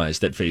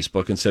compromised at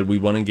Facebook and said we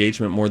want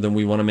engagement more than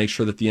we want to make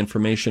sure that the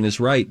information is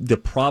right. The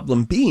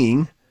problem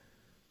being,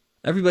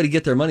 everybody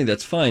get their money,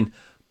 that's fine.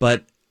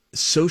 But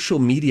social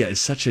media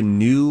is such a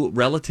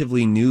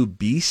relatively new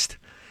beast,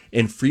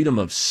 and freedom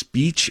of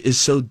speech is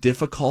so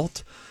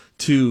difficult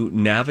to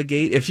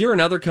navigate. If you're in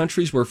other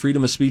countries where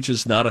freedom of speech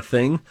is not a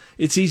thing,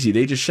 it's easy.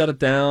 They just shut it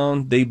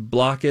down. They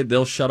block it.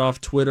 They'll shut off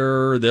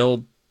Twitter.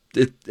 They'll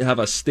have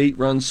a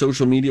state-run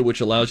social media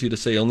which allows you to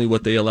say only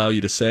what they allow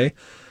you to say.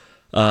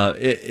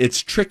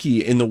 It's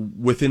tricky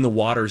within the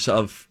waters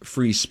of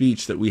free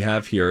speech that we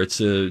have here.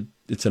 It's an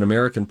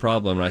American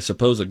problem, and I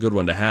suppose a good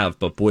one to have,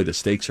 but boy, the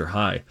stakes are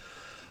high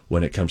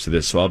when it comes to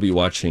this. So I'll be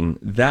watching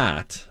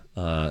that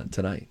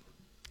tonight.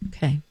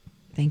 Okay,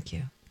 thank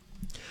you.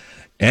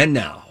 And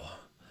now,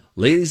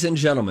 ladies and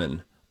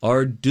gentlemen,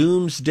 our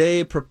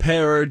doomsday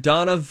preparer,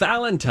 Donna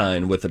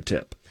Valentine, with a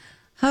tip.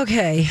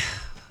 Okay,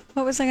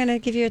 what was I going to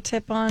give you a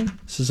tip on?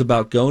 This is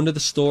about going to the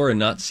store and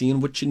not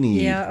seeing what you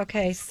need. Yeah,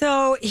 okay.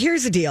 So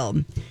here's the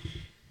deal.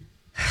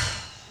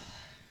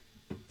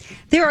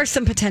 There are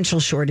some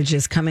potential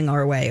shortages coming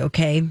our way,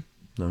 okay?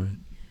 All right.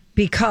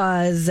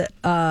 Because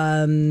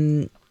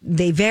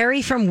they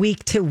vary from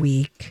week to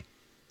week.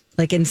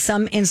 Like in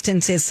some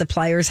instances,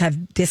 suppliers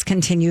have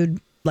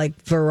discontinued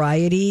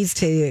varieties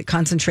to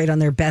concentrate on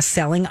their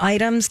best-selling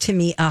items to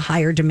meet a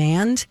higher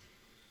demand.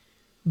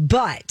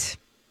 But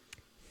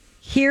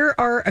here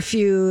are a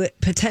few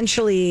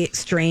potentially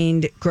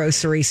strained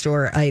grocery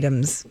store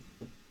items.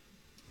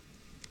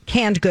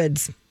 Canned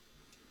goods.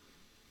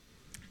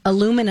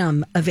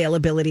 Aluminum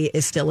availability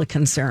is still a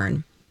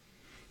concern.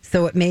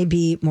 So it may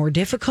be more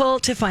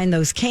difficult to find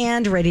those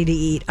canned,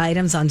 ready-to-eat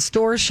items on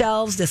store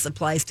shelves. This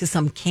applies to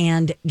some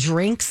canned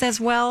drinks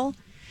as well.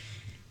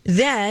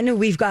 Then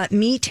we've got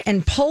meat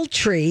and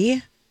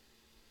poultry.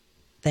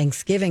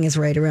 Thanksgiving is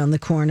right around the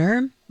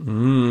corner.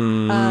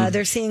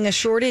 They're seeing a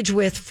shortage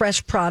with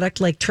fresh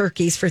product like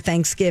turkeys for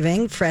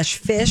Thanksgiving, fresh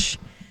fish,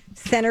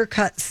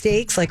 center-cut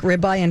steaks like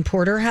ribeye and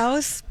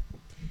porterhouse.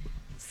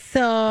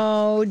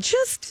 So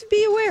just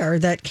be aware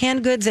that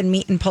canned goods and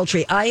meat and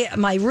poultry.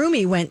 My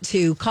roomie went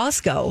to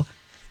Costco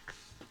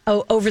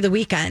over the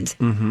weekend.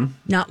 Mm-hmm.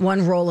 Not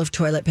one roll of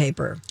toilet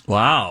paper.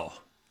 Wow.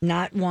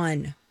 Not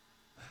one.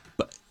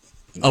 But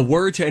a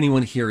word to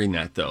anyone hearing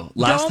that, though.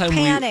 Don't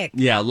panic.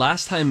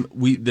 Last time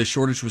the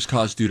shortage was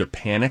caused due to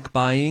panic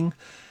buying.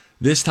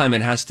 This time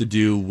it has to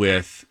do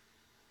with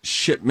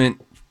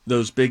shipment.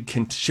 Those big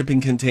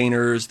shipping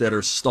containers that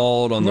are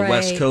stalled on the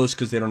West Coast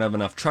because they don't have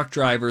enough truck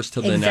drivers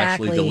to then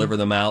actually deliver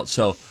them out.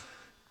 So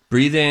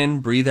breathe in,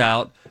 breathe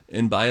out,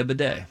 and buy a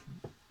bidet.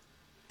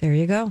 There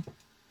you go.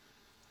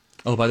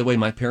 Oh, by the way,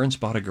 my parents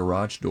bought a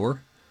garage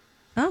door.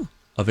 Oh.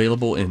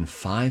 Available in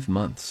 5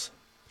 months.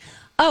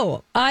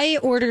 Oh, I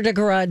ordered a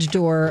garage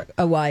door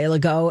a while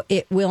ago.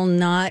 It will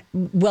not...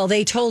 Well,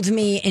 they told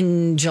me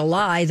in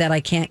July that I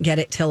can't get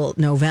it till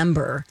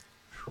November.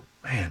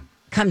 Man.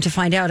 Come to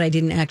find out, I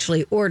didn't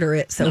actually order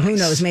it, so Who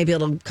knows? Maybe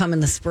it'll come in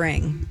the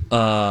spring.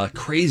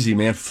 Crazy,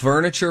 man.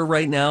 Furniture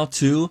right now,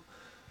 too.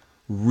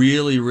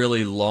 Really,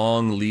 really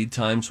long lead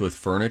times with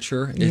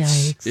furniture.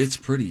 It's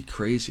pretty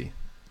crazy.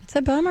 It's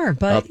a bummer,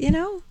 but, You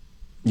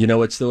know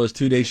what still is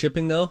 2-day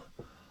shipping, though?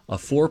 A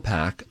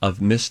 4-pack of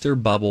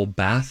Mr. Bubble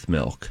bath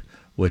milk,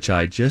 which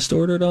I just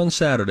ordered on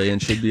Saturday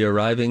and should be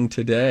arriving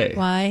today.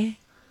 Why?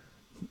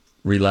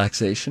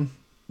 Relaxation.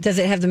 Does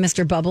it have the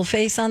Mr. Bubble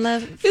face on the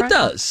front? It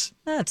does.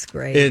 That's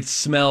great. It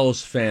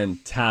smells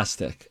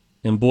fantastic.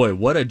 And boy,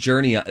 what a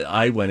journey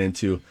I went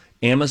into.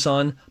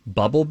 Amazon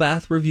bubble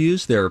bath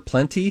reviews. There are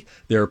plenty.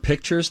 There are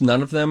pictures.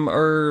 None of them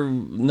are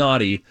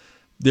naughty.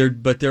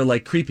 But they're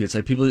like creepy. It's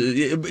like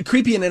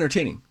creepy and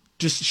entertaining.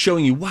 Just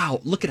showing you,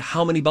 wow, look at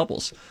how many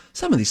bubbles.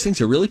 Some of these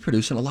things are really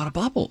producing a lot of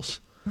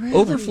bubbles. Really?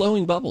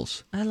 Overflowing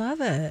bubbles. I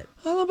love it.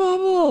 I love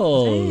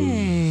bubbles.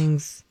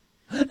 Thanks.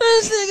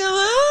 Let's take them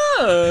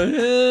out.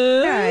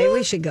 All right,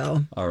 we should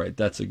go. All right,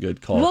 that's a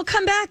good call. We'll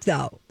come back,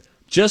 though.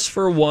 Just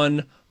for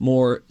one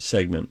more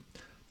segment.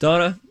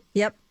 Donna?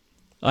 Yep.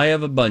 I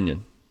have a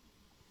bunion.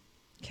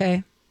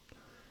 Okay.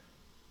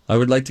 I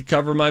would like to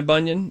cover my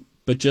bunion,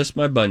 but just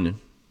my bunion.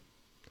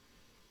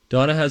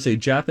 Donna has a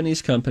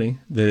Japanese company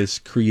that has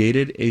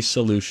created a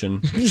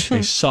solution,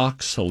 a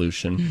sock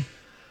solution,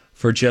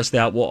 for just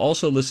that. We'll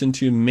also listen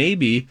to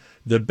maybe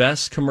the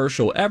best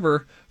commercial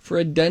ever for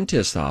a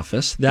dentist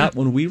office. That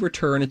when we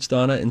return, it's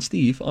Donna and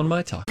Steve on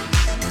My Talk.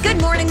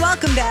 Good morning.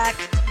 Welcome back.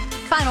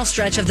 Final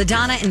stretch of the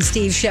Donna and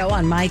Steve show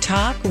on My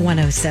Talk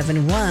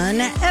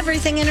 107.1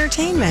 Everything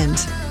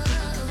Entertainment.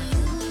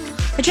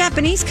 A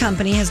Japanese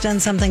company has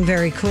done something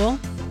very cool.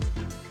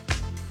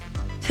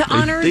 To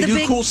honor they the do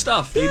big... cool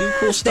stuff. They do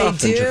cool stuff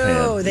they in do.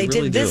 Japan. They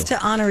really did this to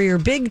honor your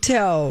big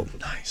toe.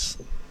 Nice.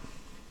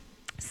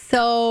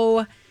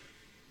 So,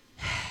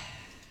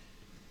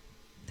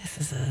 this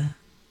is I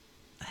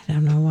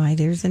don't know why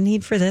there's a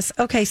need for this.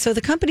 Okay, so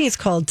the company is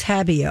called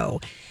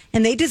Tabio,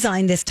 and they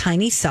designed this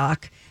tiny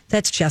sock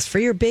that's just for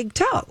your big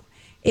toe.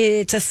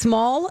 It's a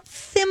small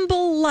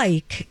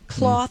thimble-like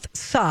cloth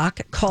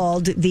sock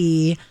called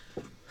the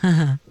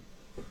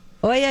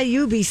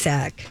Oyayubi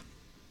sack.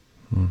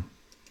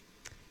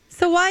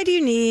 So why do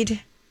you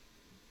need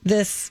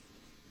this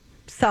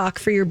sock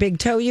for your big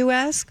toe, you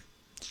ask?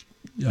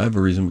 I have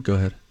a reason, but go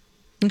ahead.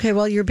 Okay,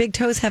 well, your big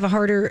toes have a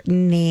harder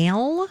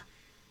nail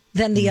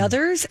than the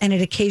others, and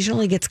it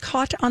occasionally gets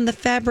caught on the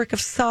fabric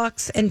of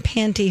socks and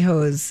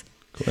pantyhose.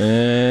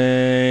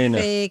 Queen.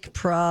 Fake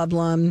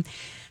problem.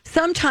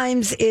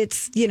 Sometimes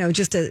it's,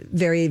 just a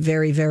very,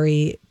 very,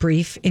 very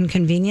brief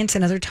inconvenience,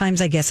 and other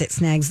times I guess it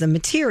snags the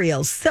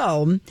material.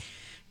 So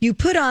you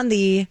put on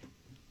the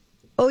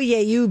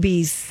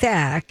Oyayubi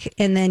sack,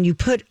 and then you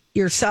put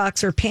your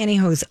socks or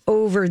pantyhose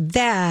over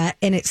that,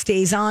 and it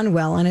stays on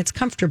well, and it's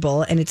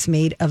comfortable, and it's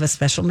made of a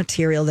special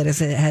material that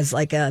has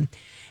like a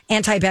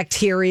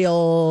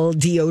antibacterial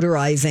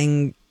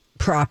deodorizing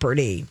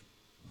property.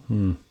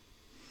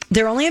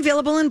 They're only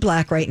available in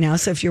black right now,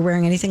 so if you're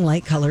wearing anything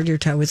light colored, your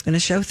toe is going to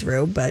show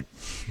through. But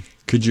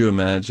could you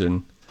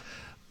imagine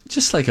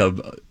just like a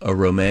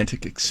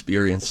romantic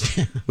experience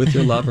with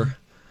your lover?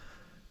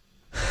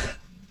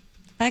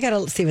 I got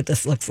to see what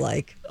this looks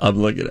like. I'm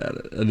looking at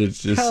it, and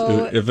it's just,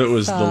 if it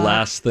was the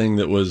last thing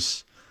that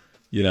was,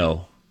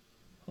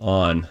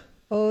 on.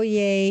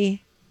 Oyayubi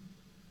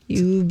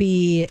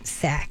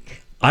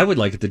sack. I would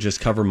like it to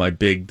just cover my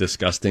big,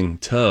 disgusting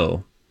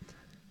toe,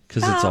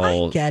 because it's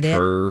all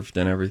curved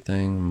and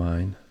everything.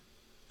 Mine.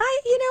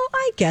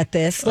 I get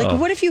this. Like,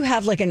 what if you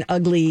have like an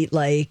ugly,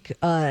 nail?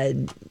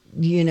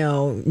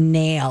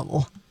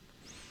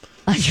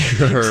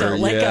 Sure, so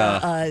like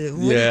yeah. what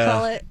do you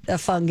call it? A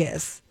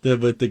fungus.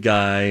 With the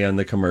guy on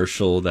the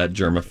commercial, that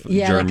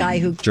the guy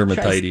who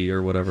dermatite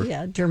or whatever.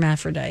 Yeah,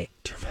 hermaphrodite.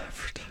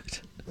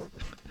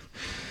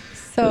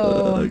 So,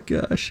 oh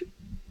gosh.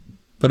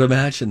 But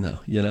imagine though,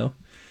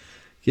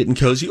 getting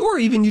cozy, or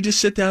even you just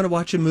sit down and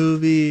watch a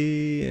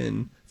movie,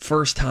 and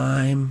first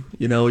time,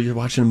 you're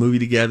watching a movie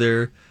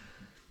together.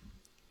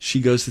 She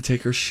goes to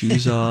take her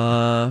shoes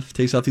off,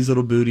 takes off these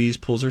little booties,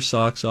 pulls her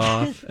socks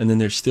off, and then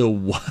there's still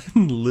one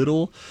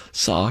little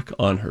sock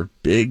on her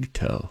big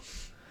toe.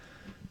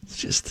 It's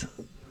just,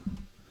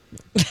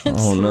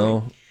 oh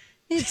no.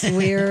 It's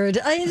weird.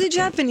 The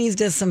Japanese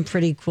does some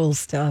pretty cool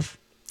stuff.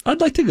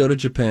 I'd like to go to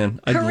Japan.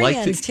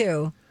 Koreans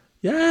too.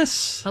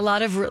 Yes. A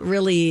lot of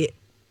really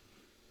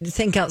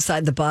think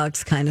outside the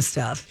box kind of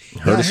stuff.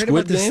 I heard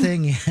about this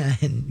thing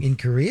in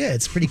Korea.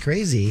 It's pretty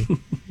crazy.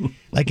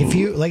 Like if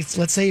you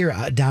let's say you're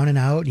down and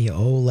out, and you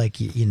owe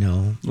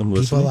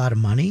people a lot of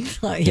money.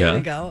 Here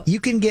we go.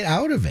 You can get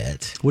out of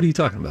it. What are you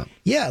talking about?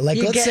 Yeah,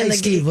 let's say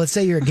Steve. Let's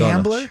say you're a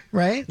gambler,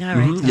 right? All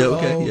right. Mm-hmm. Yeah.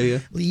 Okay. Yeah.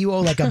 You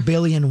owe like 1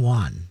 billion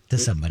won to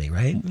somebody,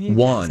 right?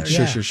 Won.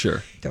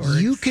 Sure.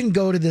 You can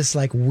go to this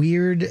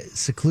weird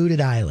secluded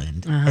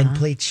island and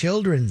play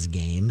children's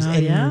games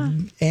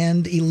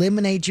and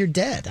eliminate your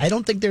debt. I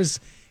don't think there's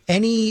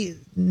any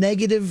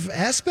negative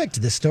aspect to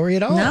this story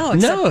at all. No,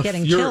 except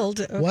getting killed.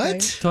 Okay.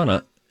 What?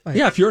 Donna.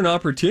 Yeah, if you're an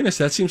opportunist,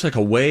 that seems like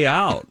a way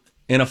out.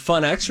 And a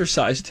fun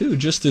exercise too,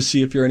 just to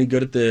see if you're any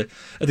good at the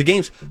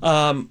games.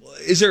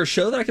 Is there a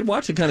show that I could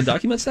watch that kind of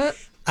documents that?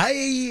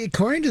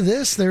 According to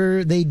this,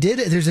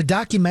 there's a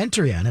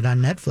documentary on it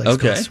on Netflix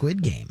called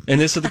Squid Game. And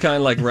this is the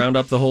kind of round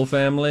up the whole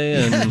family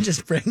and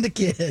just bring the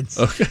kids.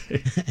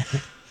 Okay.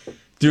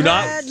 Do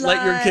not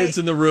let your kids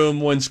in the room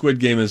when Squid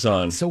Game is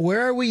on. So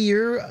where are we?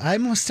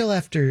 I'm still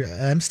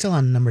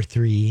on number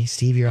 3.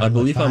 Steve, you're on I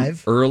believe 5? I'm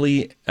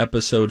early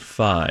episode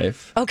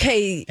 5.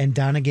 Okay. And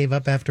Donna gave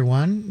up after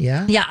 1?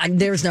 Yeah? Yeah,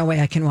 there's no way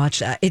I can watch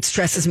that. It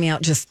stresses me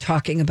out just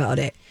talking about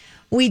it.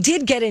 We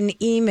did get an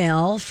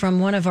email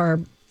from one of our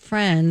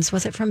friends.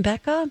 Was it from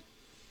Becca?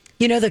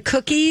 The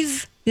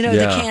cookies? The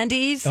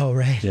candies? Oh,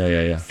 right.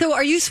 Yeah. So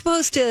are you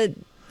supposed to...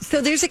 So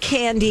there's a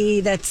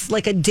candy that's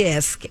like a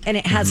disc, and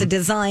it has a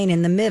design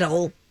in the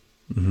middle.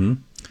 Mm-hmm.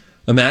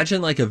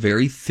 Imagine like a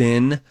very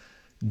thin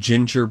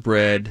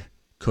gingerbread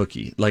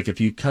cookie. Like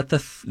if you cut the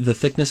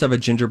thickness of a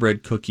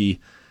gingerbread cookie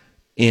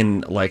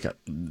in like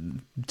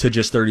to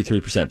just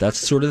 33%, that's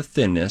sort of the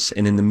thinness.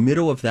 And in the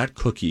middle of that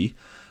cookie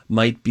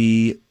might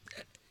be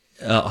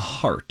a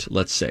heart,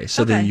 let's say.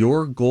 So then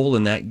your goal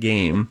in that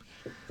game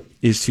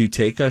is to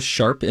take a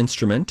sharp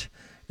instrument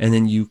and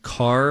then you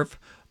carve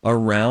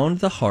around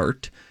the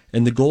heart.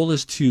 And the goal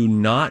is to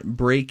not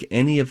break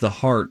any of the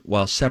heart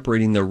while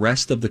separating the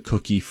rest of the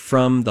cookie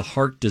from the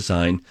heart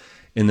design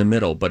in the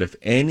middle. But if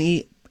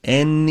any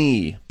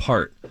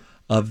part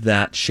of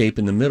that shape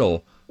in the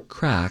middle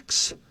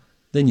cracks,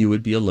 then you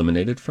would be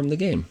eliminated from the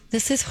game.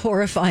 This is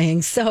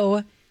horrifying.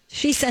 So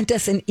she sent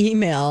us an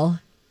email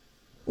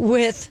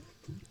with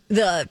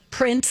the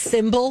Prince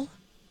symbol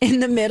in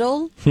the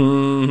middle.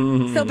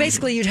 So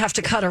basically you'd have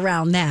to cut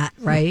around that,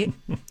 right?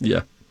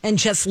 Yeah. And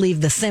just leave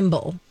the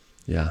symbol.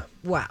 Yeah.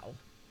 Wow.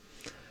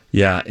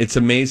 Yeah, it's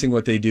amazing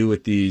what they do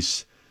with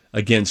these.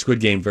 Again, Squid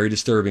Game, very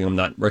disturbing. I'm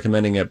not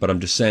recommending it, but I'm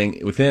just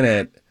saying within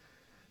it,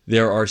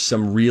 there are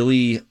some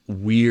really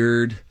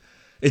weird...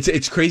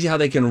 It's crazy how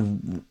they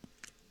can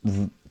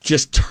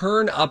just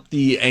turn up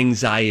the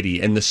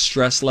anxiety and the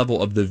stress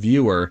level of the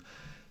viewer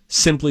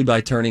simply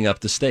by turning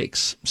up the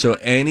stakes. So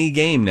any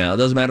game now, it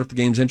doesn't matter if the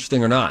game's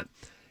interesting or not.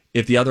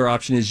 If the other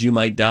option is you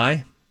might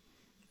die,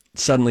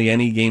 suddenly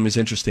any game is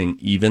interesting,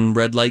 even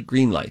red light,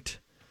 green light.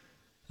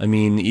 I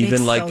mean, even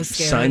it's like so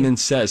scary. Simon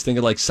Says, think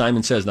of like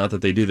Simon Says, not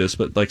that they do this,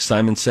 but like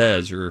Simon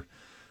Says or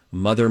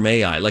Mother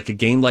May I, like a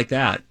game like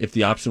that, if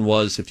the option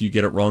was if you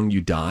get it wrong,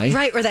 you die.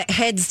 Right, or that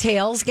heads,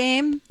 tails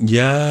game.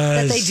 Yes.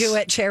 That they do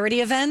at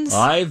charity events.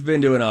 I've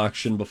been to an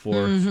auction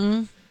before.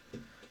 Mm-hmm.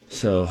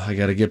 So I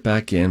got to get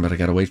back in, but I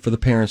got to wait for the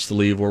parents to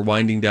leave. We're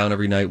winding down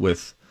every night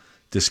with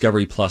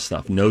Discovery Plus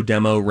stuff. No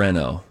Demo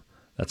Reno.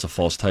 That's a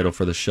false title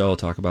for the show. I'll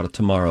talk about it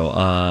tomorrow.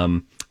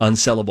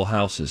 Unsellable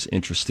Houses,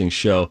 interesting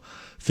show.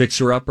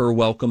 Fixer Upper,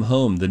 Welcome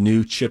Home, the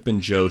new Chip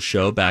and Jo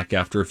show, back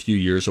after a few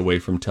years away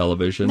from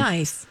television.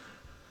 Nice.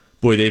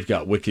 Boy, they've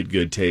got wicked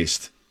good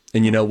taste.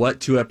 And you know what?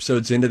 2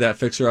 episodes into that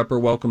Fixer Upper,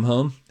 Welcome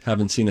Home,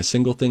 haven't seen a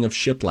single thing of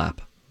shiplap.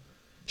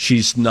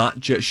 She's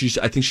not just.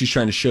 I think she's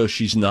trying to show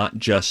she's not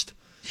just.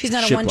 She's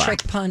not shiplap. a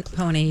one-trick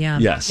pony. Yeah.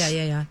 Yes.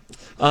 Yeah.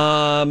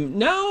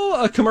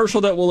 Now a commercial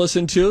that we'll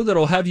listen to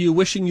that'll have you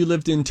wishing you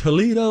lived in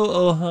Toledo,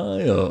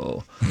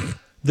 Ohio.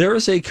 There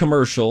is a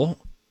commercial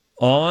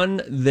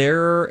on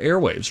their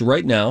airwaves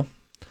right now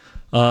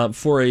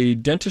for a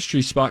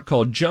dentistry spot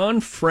called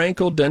John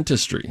Frankel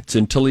Dentistry. It's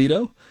in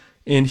Toledo.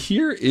 And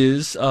here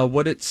is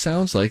what it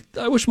sounds like.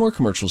 I wish more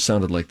commercials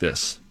sounded like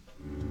this.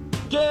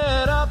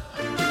 Get up,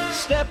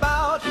 step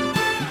out,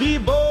 be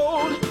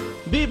bold,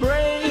 be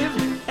brave,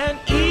 and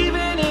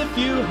even if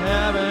you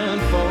haven't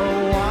for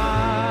a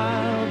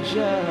while,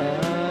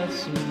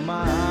 just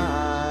smile.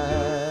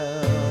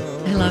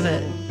 I love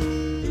it.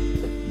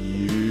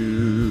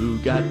 You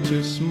got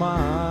to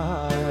smile.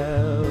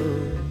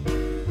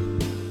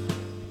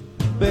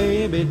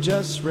 Baby,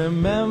 just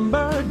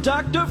remember,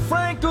 Dr.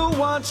 Frankel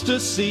wants to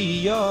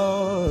see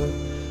your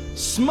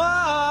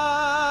smile.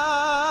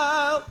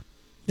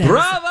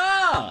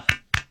 Bravo!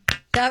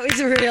 That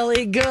was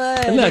really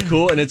good. Isn't that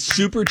cool? And it's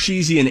super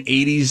cheesy and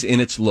 80s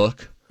in its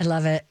look. I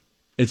love it.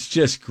 It's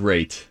just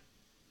great.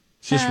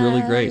 It's just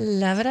really great. I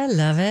love it. I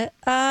love it.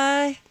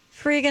 I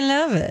freaking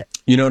love it.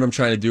 You know what I'm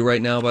trying to do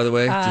right now, by the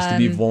way? Just to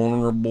be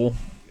vulnerable.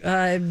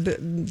 I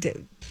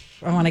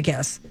want to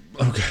guess.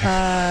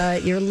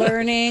 Okay. You're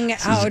learning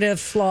how to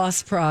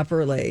floss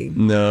properly.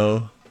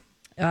 No.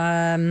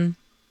 You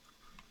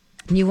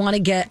want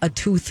to get a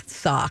tooth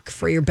sock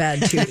for your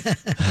bad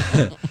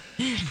tooth.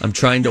 I'm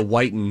trying to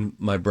whiten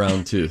my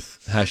brown tooth.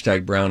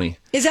 # brownie.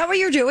 Is that what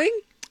you're doing?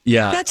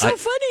 Yeah. That's so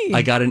funny.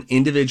 I got an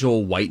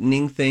individual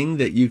whitening thing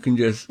that you can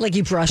just... Like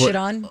you brush it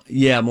on?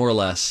 Yeah, more or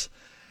less.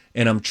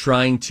 And I'm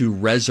trying to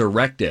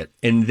resurrect it.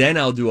 And then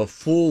I'll do a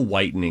full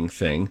whitening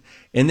thing.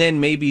 And then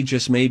maybe,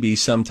 just maybe,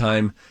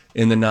 sometime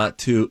in the not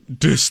too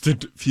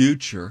distant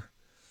future,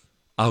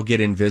 I'll get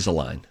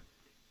Invisalign.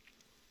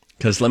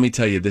 Because let me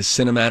tell you, this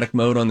cinematic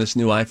mode on this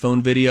new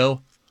iPhone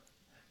video,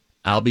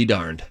 I'll be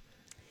darned.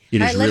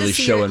 It is really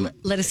showing.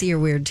 Let us see your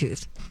weird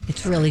tooth.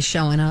 It's really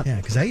showing up. Yeah,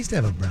 because I used to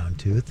have a brown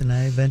tooth, and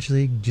I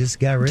eventually just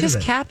got rid of it.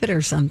 Just cap it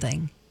or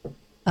something.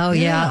 Oh,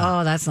 yeah.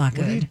 Oh, that's not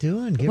good. What are you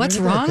doing? What's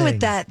wrong with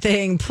that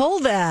thing?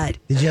 Pull that.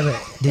 Did you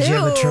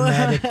have a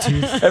traumatic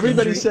tooth?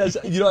 Everybody says,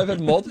 I've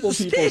had multiple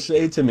people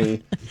say to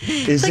me,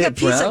 is like it a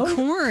piece brown of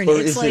corn. or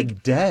It's is like,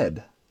 it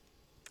dead?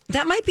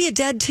 That might be a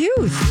dead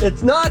tooth.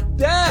 It's not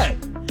dead.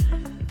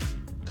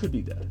 Could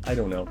be dead. I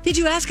don't know. Did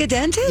you ask a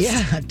dentist?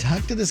 Yeah,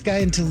 talk to this guy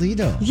in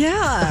Toledo.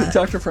 Yeah.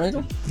 Dr.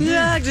 Frankel?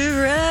 Dr.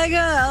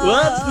 Frankel.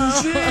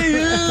 Let's see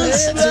you.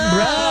 It's a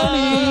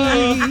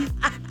brownie.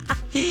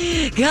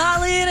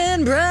 Colleen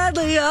and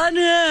Bradley are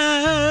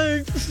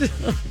next.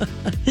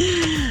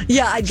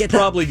 Yeah, I'd get that.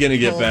 Probably going to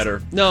get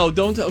better. No,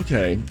 don't.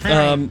 Okay.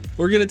 Right.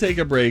 We're going to take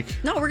a break.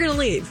 No, we're going to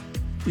leave.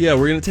 Yeah,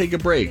 we're going to take a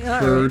break All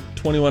for right.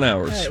 21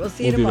 hours. All right, we'll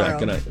see you be tomorrow. back.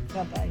 Good night.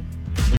 Bye-bye.